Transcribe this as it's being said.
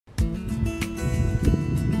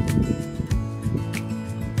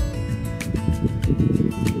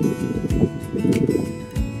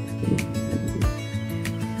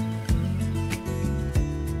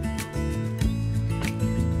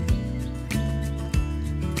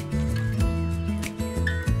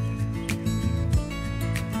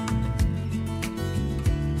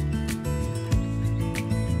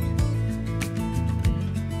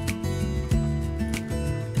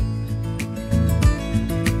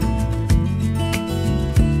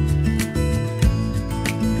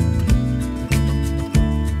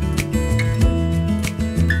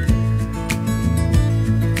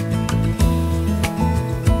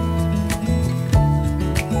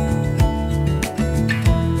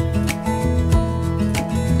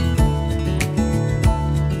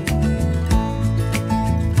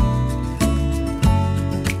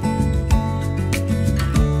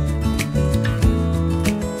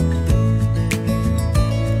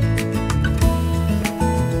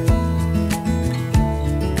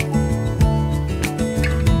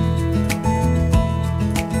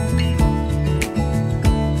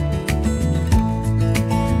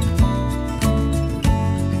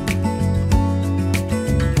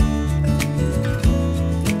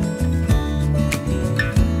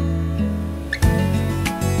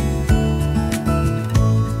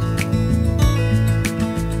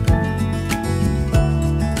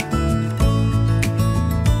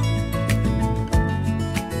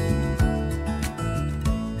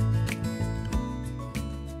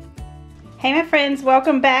Hey my friends,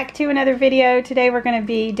 welcome back to another video. Today we're going to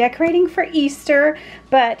be decorating for Easter,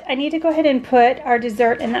 but I need to go ahead and put our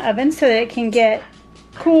dessert in the oven so that it can get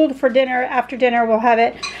cooled for dinner. After dinner we'll have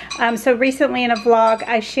it. So recently in a vlog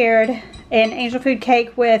I shared an angel food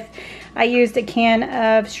cake with, I used a can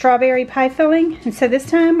of strawberry pie filling, and so this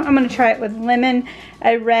time I'm going to try it with lemon.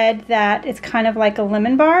 I read that it's kind of like a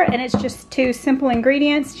lemon bar, and it's just two simple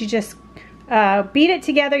ingredients. You just beat it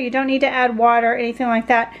together. You don't need to add water or anything like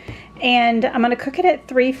that. And I'm going to cook it at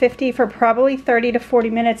 350 for probably 30 to 40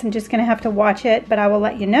 minutes. I'm just going to have to watch it, but I will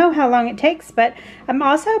let you know how long it takes. But I'm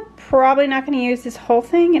also probably not going to use this whole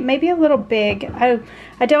thing. It may be a little big. I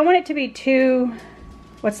don't want it to be too,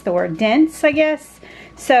 what's the word, dense, I guess.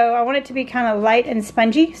 So I want it to be kind of light and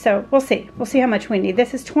spongy. So we'll see. We'll see how much we need.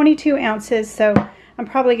 This is 22 ounces, so I'm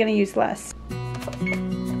probably going to use less.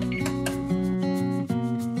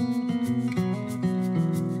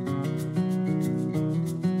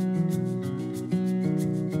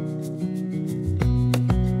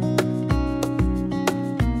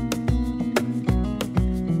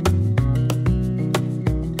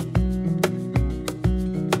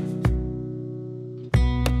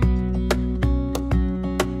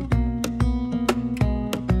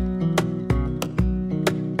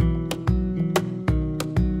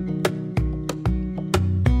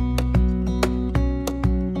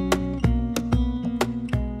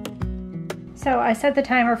 So I set the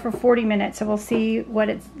timer for 40 minutes, so we'll see what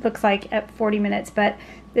it looks like at 40 minutes, but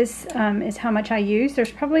this is how much I use.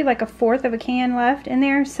 There's probably like 1/4 of a can left in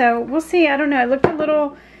there, so we'll see. I don't know. It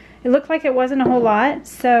looked like it wasn't a whole lot,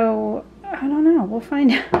 so I don't know. We'll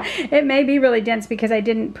find out. It may be really dense because I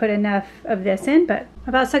didn't put enough of this in, but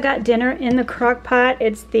I've also got dinner in the crock pot.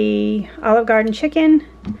 It's the Olive Garden chicken,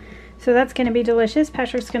 so that's going to be delicious.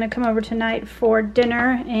 Patrick's going to come over tonight for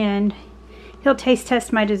dinner, and he'll taste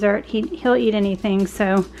test my dessert. He'll eat anything.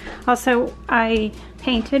 So also I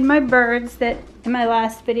painted my birds that in my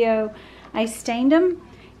last video I stained them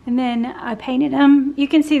and then I painted them. You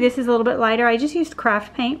can see this is a little bit lighter. I just used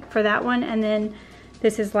craft paint for that one, and then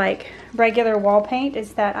this is like regular wall paint.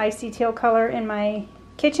 It's that icy teal color in my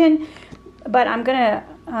kitchen, but I'm gonna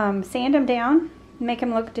sand them down, make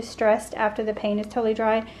them look distressed after the paint is totally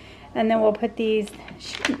dry. And then we'll put these,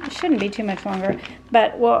 shouldn't be too much longer,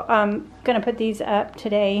 but I'm going to put these up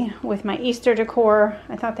today with my Easter decor.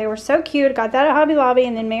 I thought they were so cute. Got that at Hobby Lobby,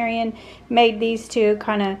 and then Marion made these two,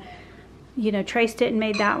 kind of, you know, traced it and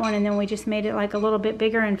made that one, and then we just made it like a little bit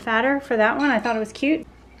bigger and fatter for that one. I thought it was cute.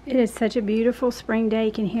 It is such a beautiful spring day.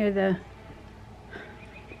 You can hear the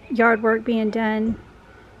yard work being done,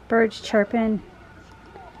 birds chirping.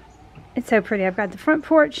 It's so pretty. I've got the front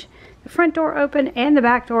porch, the front door open, and the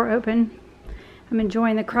back door open. I'm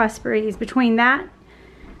enjoying the cross breeze. Between that,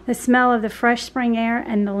 the smell of the fresh spring air,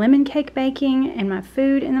 and the lemon cake baking, and my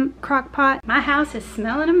food in the crock pot, my house is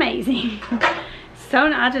smelling amazing. So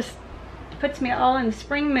it just puts me all in the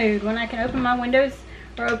spring mood when I can open my windows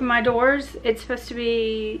or open my doors. It's supposed to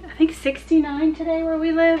be, I think, 69 today where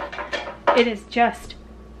we live. It is just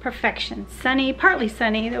perfection. Sunny, partly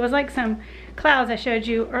sunny. There was like some clouds I showed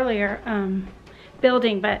you earlier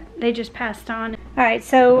building, but they just passed on. All right,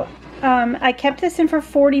 so I kept this in for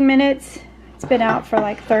 40 minutes. It's been out for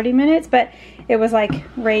like 30 minutes, but it was like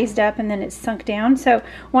raised up and then it sunk down. So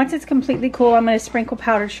once it's completely cool, I'm going to sprinkle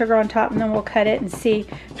powdered sugar on top, and then we'll cut it and see.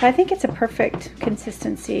 But I think it's a perfect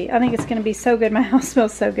consistency. I think it's going to be so good. My house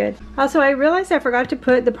smells so good. Also, I realized I forgot to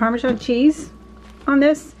put the Parmesan cheese on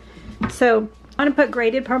this. So I'm going to put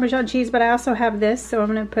grated Parmesan cheese, but I also have this, so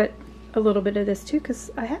I'm going to put a little bit of this too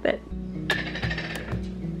because I have it.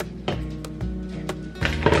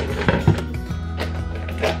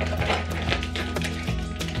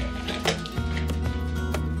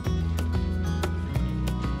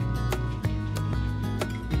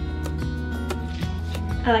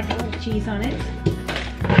 I like a little cheese on it.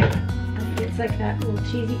 I think it's like that little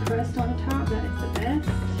cheesy crust on the top. That is the best.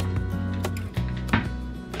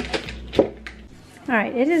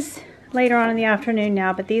 Alright, it is later on in the afternoon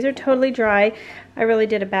now, but these are totally dry. I really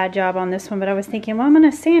did a bad job on this one, but I was thinking, well, I'm going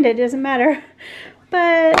to sand it. It doesn't matter.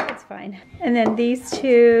 But it's fine. And then these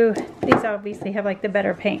two, these obviously have like the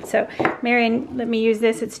better paint. So Marion let me use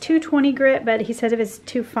this. It's 220 grit, but he said if it's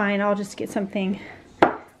too fine, I'll just get something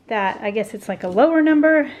that, I guess it's like a lower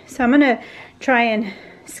number. So I'm going to try and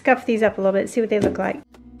scuff these up a little bit, see what they look like.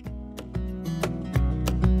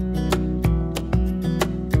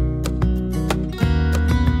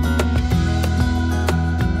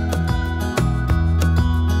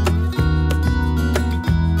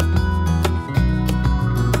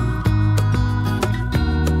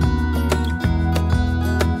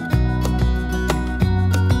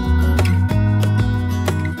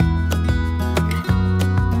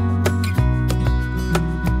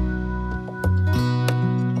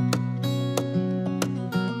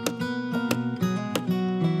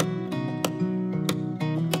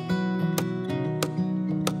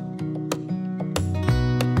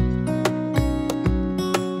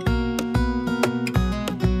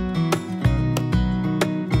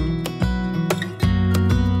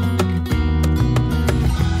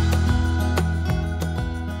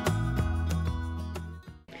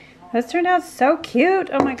 This turned out so cute.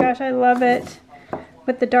 Oh my gosh, I love it.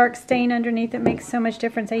 With the dark stain underneath, it makes so much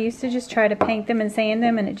difference. I used to just try to paint them and sand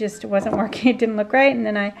them, and it just wasn't working. It didn't look right, and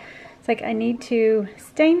then it's like I need to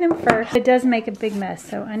stain them first. It does make a big mess,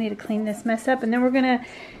 so I need to clean this mess up, and then we're gonna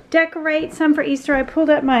decorate some for Easter. I pulled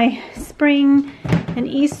up my spring and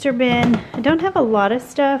Easter bin. I don't have a lot of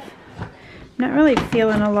stuff. I'm not really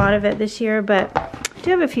feeling a lot of it this year, but I do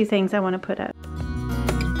have a few things I want to put up.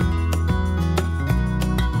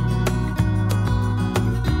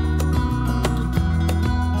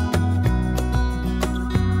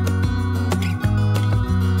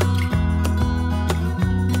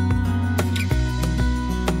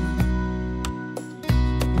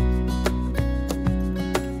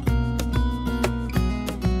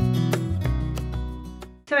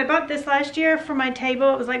 So I bought this last year for my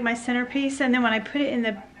table. It was like my centerpiece, and then when I put it in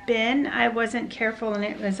the bin, I wasn't careful and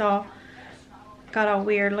it was got all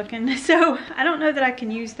weird looking. So I don't know that I can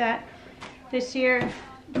use that this year.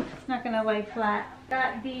 It's not gonna lay flat.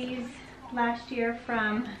 Got these last year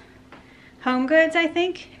from Home Goods, I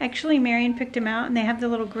think. Actually, Marion picked them out, and they have the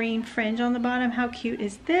little green fringe on the bottom. How cute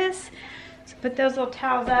is this? So put those little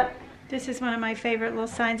towels up. This is one of my favorite little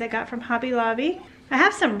signs I got from Hobby Lobby. I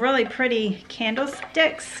have some really pretty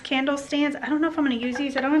candlesticks, candle stands. I don't know if I'm gonna use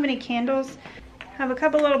these. I don't have any candles. I have a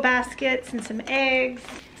couple little baskets and some eggs,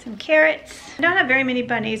 some carrots. I don't have very many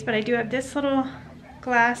bunnies, but I do have this little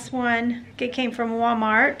glass one. It came from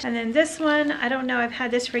Walmart. And then this one, I don't know, I've had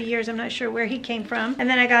this for years. I'm not sure where he came from. And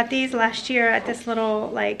then I got these last year at this little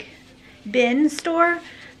like bin store.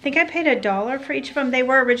 I think I paid $1 for each of them. They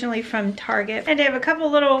were originally from Target. And I have a couple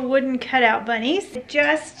little wooden cutout bunnies. I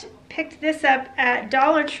just picked this up at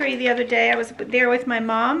Dollar Tree the other day. I was there with my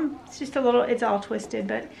mom. It's just a little, it's all twisted,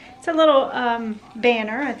 but it's a little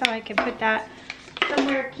banner. I thought I could put that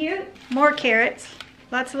somewhere cute. More carrots.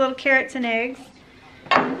 Lots of little carrots and eggs.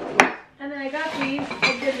 And then I got these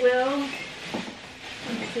at Goodwill.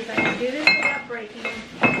 Let me see if I can do this without breaking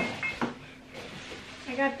them.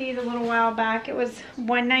 I got these a little while back. It was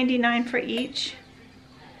 $1.99 for each.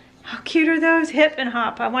 How cute are those? Hip and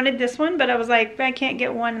hop. I wanted this one, but I was like, I can't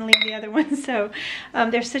get one and leave the other one. So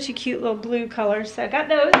they're such a cute little blue color. So I got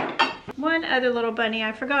those. One other little bunny,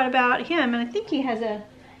 I forgot about him, and I think he has a,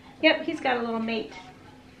 yep, he's got a little mate.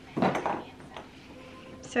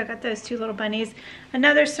 So I got those two little bunnies.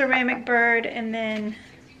 Another ceramic bird, and then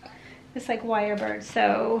this like wire bird.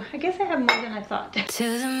 So I guess I have more than I thought.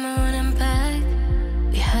 To the moon and back,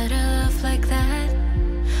 we had a love like that.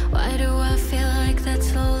 Why do I feel like that's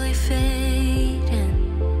slowly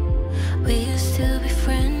fading? We used to be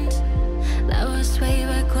friends, that was way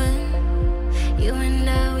back when. You and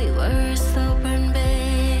I, we were a slow burn,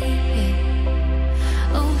 baby.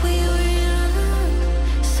 Oh, we were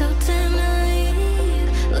young, so damn naive.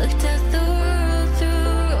 Looked at the world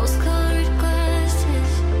through rose-colored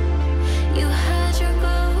glasses. You had your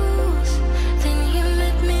goals, then you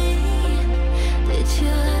met me. Did you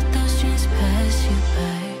let those dreams pass you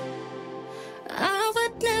by? I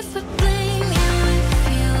would never blame you if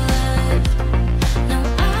you left. No,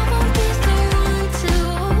 I won't be the one to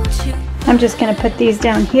hold you. I'm just gonna put these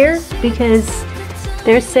down here because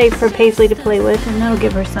they're safe for Paisley to play with, and that'll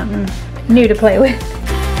give her something new to play with.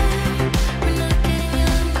 We're not getting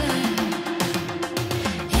younger.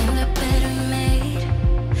 In the bed we made,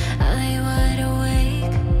 I lay wide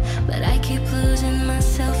awake, but I keep losing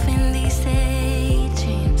myself in these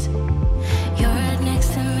daydreams. You're right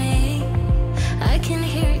next to me, I can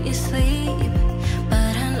hear you sleep,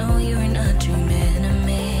 but I know you're not dreaming of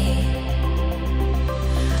me.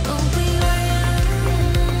 Oh, we were young,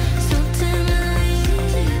 so damn naive.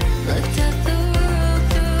 Looked at the world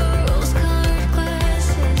through rose-colored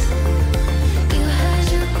glasses.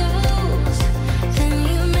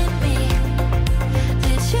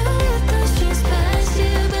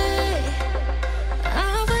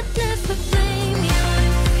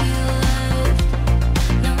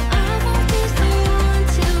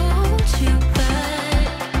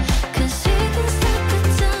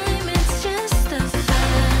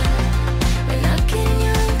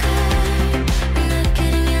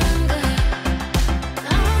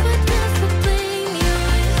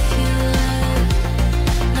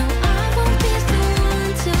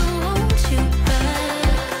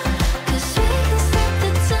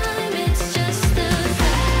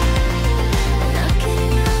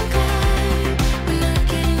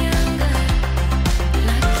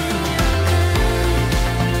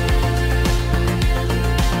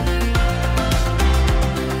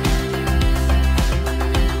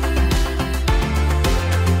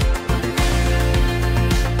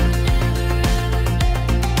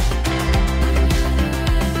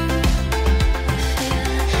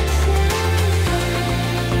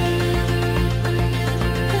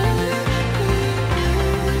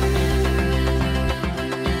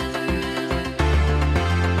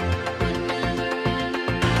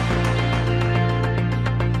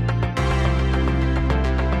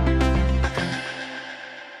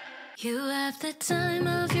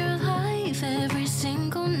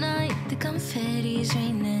 it's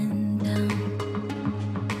raining down.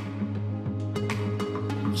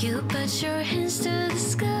 You put your hands to the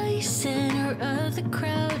sky, center of the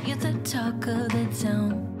crowd, you're the talk of the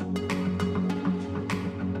town.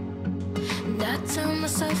 And I tell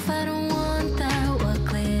myself I don't want that, what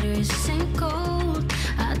glitters isn't gold.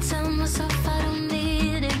 I tell myself I don't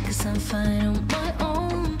need it, cause I'm fine on my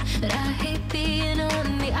own. But I hate being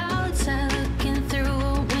on the outside looking through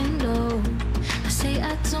a window. I say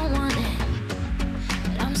I don't want it,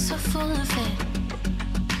 but I'm so full of it.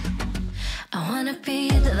 I wanna be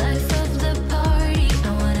the life of the party,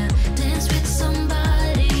 I wanna dance with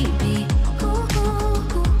somebody, be ooh,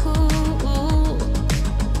 ooh, ooh, ooh, ooh.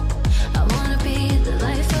 I wanna be the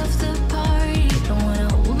life of the party, I wanna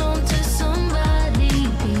hold on to somebody,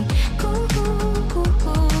 be ooh, ooh, ooh,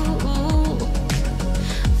 ooh, ooh.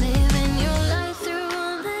 Living your life through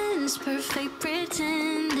a lens, perfect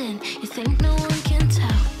pretending, you think no one can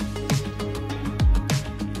tell.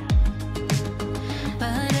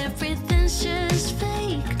 But everything's just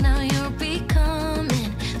fake, now you're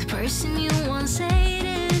becoming the person you once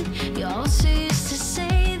hated. You also used to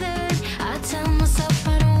say that. I tell myself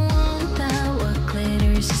I don't want that, what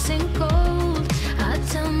glitters isn't gold. I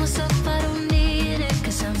tell myself I don't need it,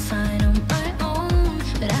 cause I'm fine on my own.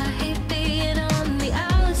 But I hate being on the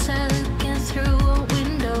outside looking through a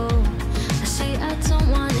window. I say I don't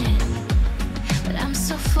want it, but I'm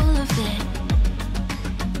so full of it.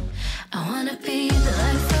 I wanna be the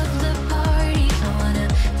life of the party, I wanna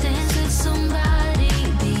dance with somebody,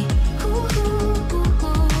 be ooh, ooh, ooh,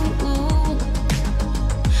 ooh, ooh.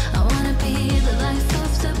 I wanna be the life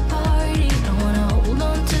of the party, I wanna hold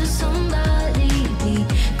on to somebody, be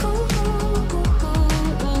ooh, ooh, ooh,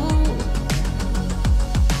 ooh.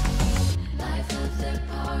 Life of the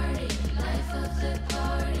party, life of the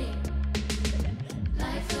party,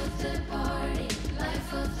 life of the party, life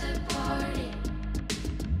of the party.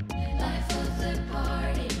 Life of the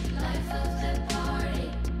party, life of the party,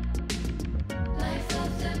 life of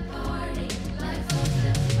the party, life of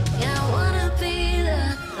the. Yeah, I wanna be the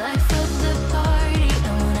life of the party,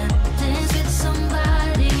 I wanna dance with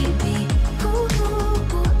somebody, be ooh, ooh,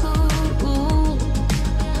 ooh, ooh, ooh.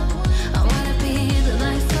 I wanna be the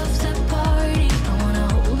life of the party, I wanna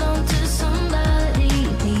hold on to somebody,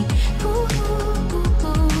 be ooh, ooh, ooh,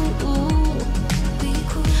 ooh, ooh. Be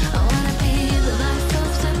cool. I wanna be the life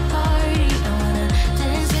of the party, I wanna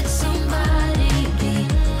dance with somebody, be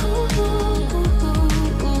ooh, ooh, ooh, ooh,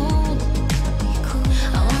 ooh. Be cool.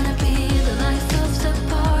 I wanna be the life of the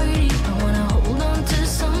party, I wanna hold on to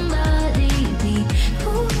somebody, be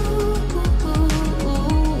ooh, ooh, ooh,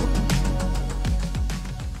 ooh.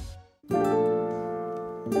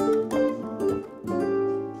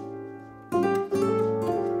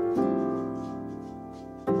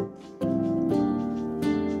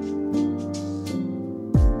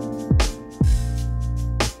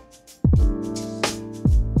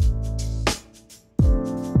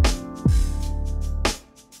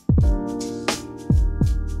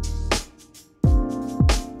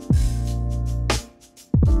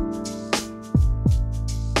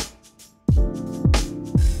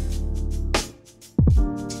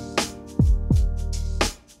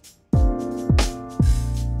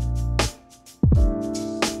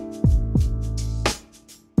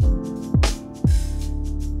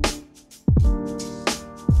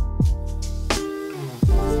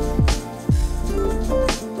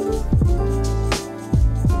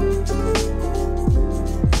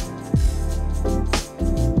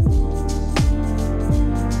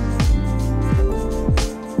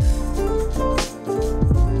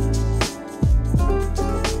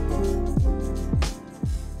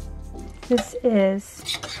 This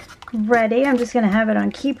is ready. I'm just going to have it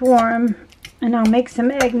on keep warm, and I'll make some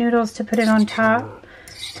egg noodles to put it on top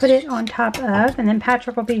of, and then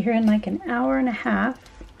Patrick will be here in like an hour and a half.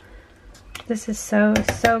 This is so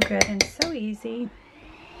good and so easy.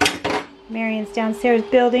 Marion's downstairs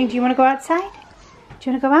building. Do you want to go outside? Do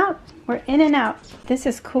you want to go out? We're in and out. This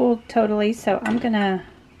is cool totally, so I'm going to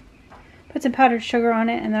put some powdered sugar on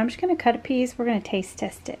it, and then I'm just going to cut a piece. We're going to taste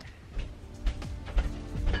test it.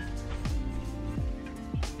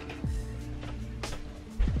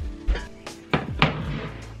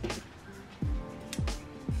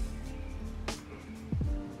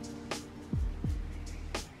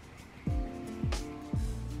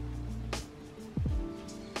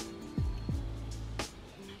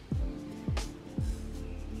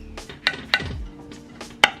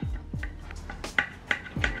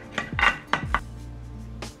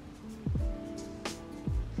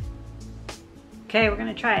 Okay, we're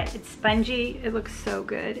gonna try it. It's spongy. It looks so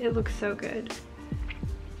good. It looks so good.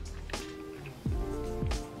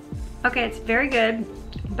 Okay, it's very good,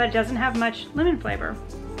 but it doesn't have much lemon flavor.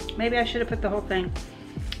 Maybe I should have put the whole thing.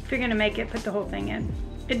 If you're gonna make it, put the whole thing in.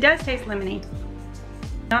 It does taste lemony.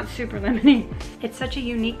 Not super lemony. It's such a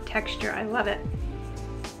unique texture. I love it.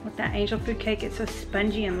 With that angel food cake, it's so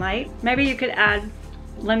spongy and light. Maybe you could add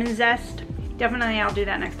lemon zest. Definitely I'll do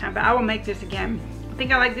that next time, but I will make this again. I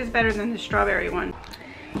think I like this better than the strawberry one.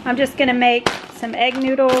 I'm just gonna make some egg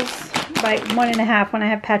noodles, like 1.5. When I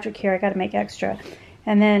have Patrick here, I gotta make extra.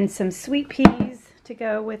 And then some sweet peas to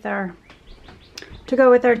go with our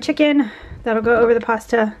chicken. That'll go over the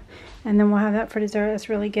pasta. And then we'll have that for dessert. That's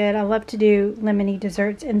really good. I love to do lemony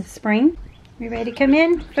desserts in the spring. We ready to come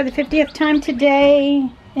in for the 50th time today?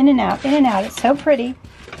 In and out, in and out. It's so pretty.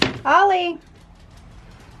 Ollie!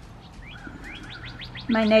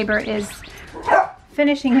 My neighbor is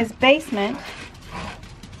finishing his basement.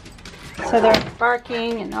 So they're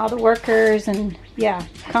barking and all the workers and yeah,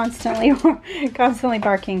 constantly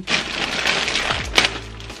barking.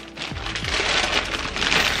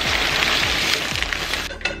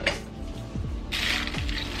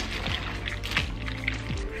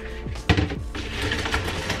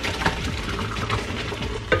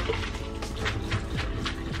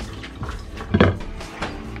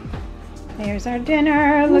 There's our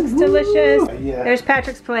dinner. Looks delicious. Yeah. There's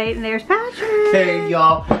Patrick's plate, and there's Patrick. Hey,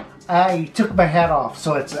 y'all. I took my hat off,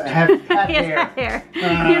 so it's hat He has hair. hat hair. He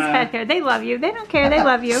has hat hair. They love you. They don't care. They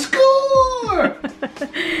love you. Score!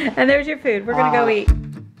 And there's your food. We're going to go eat.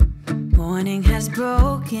 Morning has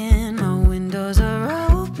broken, my windows are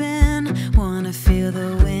open. Wanna feel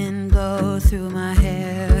the wind blow through my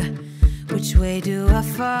hair. Which way do I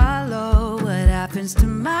follow? What happens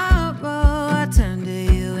tomorrow? I turn to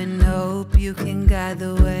you and hope you can guide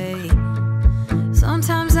the way.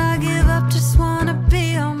 Sometimes I give up, just wanna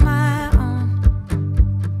be on my own.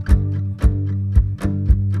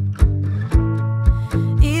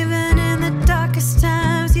 Even in the darkest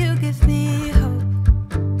times, you give me hope.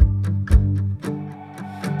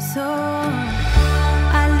 So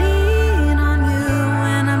I lean on you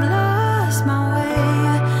when I'm lost my way.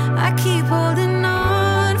 I keep holding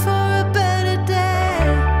on for a better day.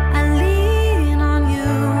 I lean on you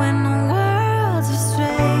when the world's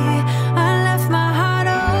astray. I left my heart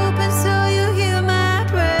open so you hear my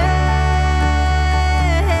prayer.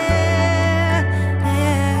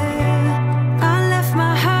 I left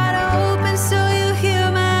my heart open so you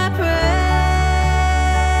hear my prayer.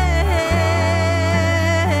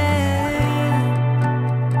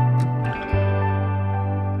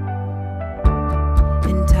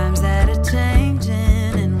 In times that are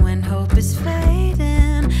changing and when hope is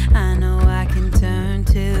fading, I know I can turn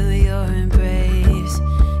to your embrace.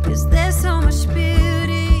 'Cause there's so much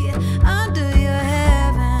beauty under your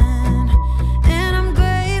heaven, and I'm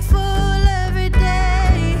grateful every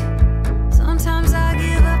day. Sometimes I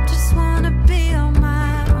give up, just wanna be on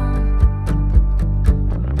my own.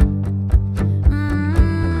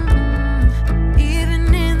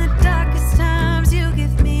 Even in the darkest times, you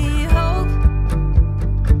give me hope.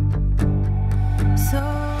 So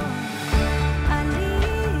I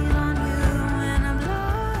lean on you when I'm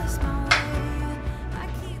lost my way. I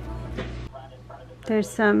keep There's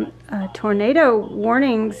some tornado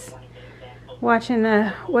warnings watching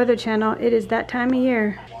the Weather Channel. It is that time of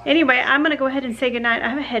year. Anyway, I'm going to go ahead and say goodnight. I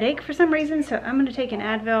have a headache for some reason, so I'm going to take an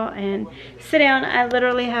Advil and sit down. I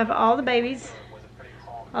literally have all the babies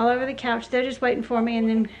all over the couch. They're just waiting for me, and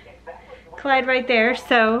then Clyde right there.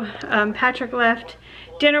 So Patrick left.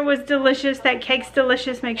 Dinner was delicious. That cake's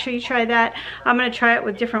delicious. Make sure you try that. I'm going to try it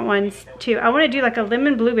with different ones too. I want to do like a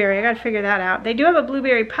lemon blueberry. I got to figure that out. They do have a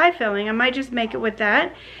blueberry pie filling. I might just make it with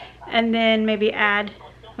that and then maybe add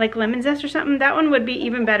like lemon zest or something. That one would be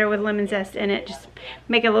even better with lemon zest in it. Just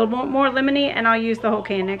make it a little more lemony, and I'll use the whole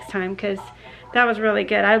can next time because that was really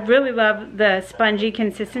good. I really love the spongy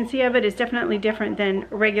consistency of it. It's definitely different than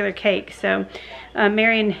regular cake. So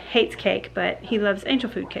Marion hates cake, but he loves angel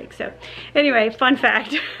food cake. So anyway, fun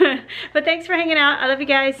fact. But thanks for hanging out. I love you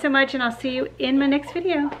guys so much, and I'll see you in my next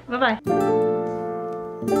video. Bye-bye.